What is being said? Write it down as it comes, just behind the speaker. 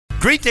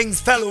Greetings,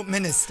 fellow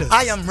ministers.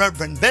 I am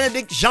Reverend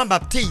Benedict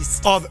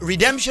Jean-Baptiste of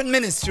Redemption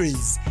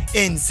Ministries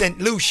in St.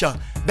 Lucia,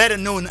 better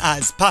known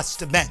as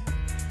Pastor Ben.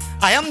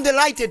 I am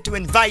delighted to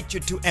invite you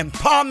to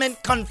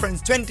Empowerment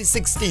Conference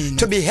 2016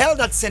 to be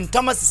held at St.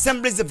 Thomas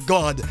Assemblies of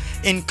God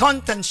in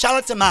Compton,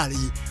 Charlotte, Mali,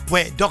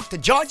 where Dr.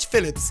 George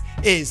Phillips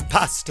is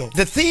pastor.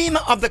 The theme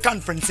of the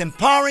conference,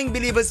 Empowering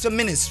Believers to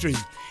Ministry,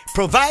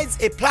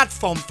 provides a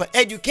platform for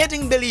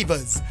educating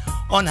believers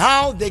on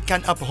how they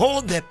can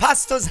uphold their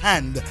pastor's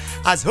hand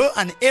as Hur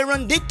and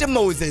Aaron did to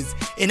Moses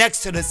in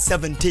Exodus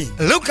 17.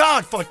 Look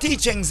out for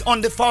teachings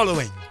on the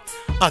following: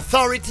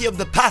 authority of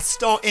the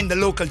pastor in the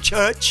local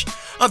church,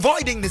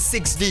 avoiding the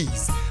 6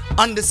 Ds,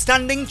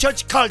 understanding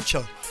church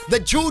culture, the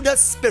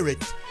Judas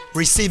spirit,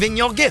 receiving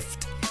your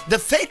gift, the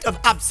fate of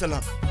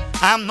Absalom,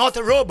 I am not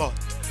a robot,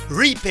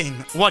 reaping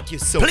what you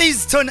sow.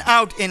 Please turn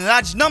out in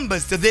large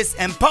numbers to this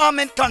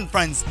Empowerment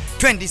Conference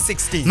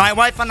 2016. My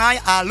wife and I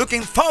are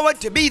looking forward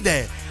to be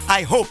there.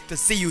 I hope to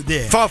see you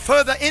there. For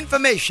further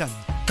information,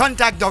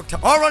 contact Dr.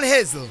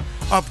 Hazell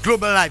of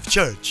Global Life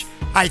Church.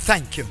 I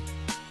thank you.